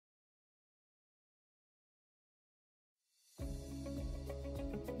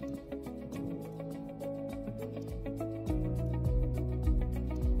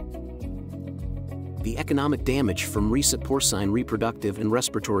the economic damage from recent porcine reproductive and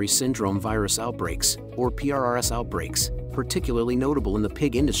respiratory syndrome virus outbreaks, or PRRS outbreaks, particularly notable in the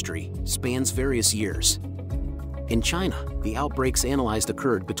pig industry, spans various years. In China, the outbreaks analyzed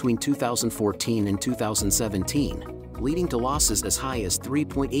occurred between 2014 and 2017, leading to losses as high as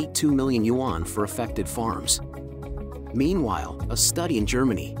 3.82 million yuan for affected farms. Meanwhile, a study in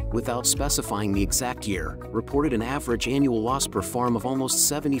Germany, without specifying the exact year, reported an average annual loss per farm of almost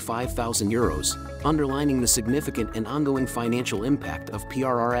 75,000 euros, underlining the significant and ongoing financial impact of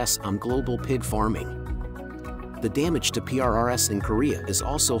PRRS on global pig farming. The damage to PRRS in Korea is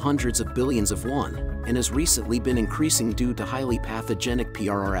also hundreds of billions of won, and has recently been increasing due to highly pathogenic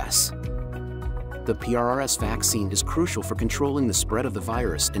PRRS. The PRRS vaccine is crucial for controlling the spread of the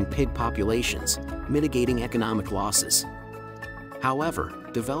virus in pig populations, mitigating economic losses. However,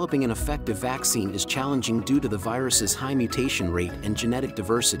 developing an effective vaccine is challenging due to the virus's high mutation rate and genetic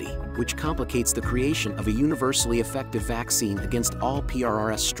diversity, which complicates the creation of a universally effective vaccine against all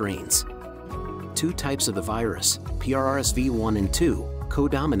PRRS strains. Two types of the virus, PRRSV 1 and 2,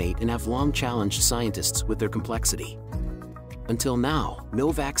 co-dominate and have long challenged scientists with their complexity. Until now,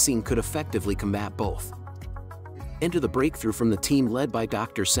 no vaccine could effectively combat both. Enter the breakthrough from the team led by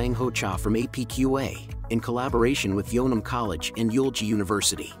Dr. Sang-Ho Cha from APQA, in collaboration with Yeonam College and Yulji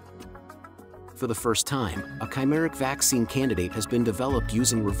University. For the first time, a chimeric vaccine candidate has been developed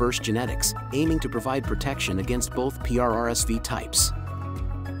using reverse genetics, aiming to provide protection against both PRRSV types.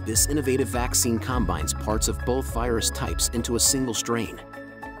 This innovative vaccine combines parts of both virus types into a single strain.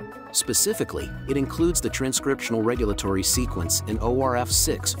 Specifically, it includes the transcriptional regulatory sequence and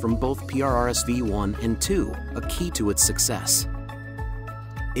ORF6 from both PRRSV1 and 2, a key to its success.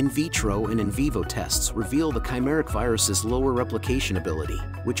 In vitro and in vivo tests reveal the chimeric virus's lower replication ability,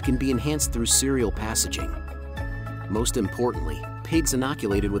 which can be enhanced through serial passaging. Most importantly, pigs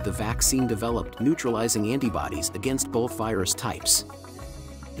inoculated with the vaccine developed neutralizing antibodies against both virus types.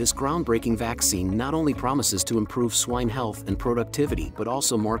 This groundbreaking vaccine not only promises to improve swine health and productivity but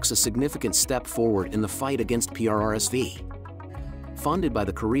also marks a significant step forward in the fight against PRRSV. Funded by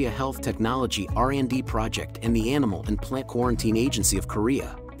the Korea Health Technology R&D Project and the Animal and Plant Quarantine Agency of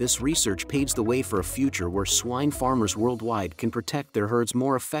Korea, this research paves the way for a future where swine farmers worldwide can protect their herds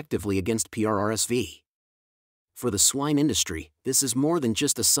more effectively against PRRSV. For the swine industry, this is more than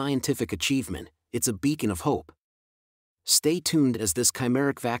just a scientific achievement, it's a beacon of hope. Stay tuned as this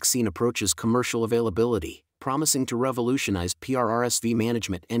chimeric vaccine approaches commercial availability, promising to revolutionize PRRSV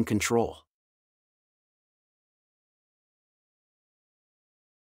management and control.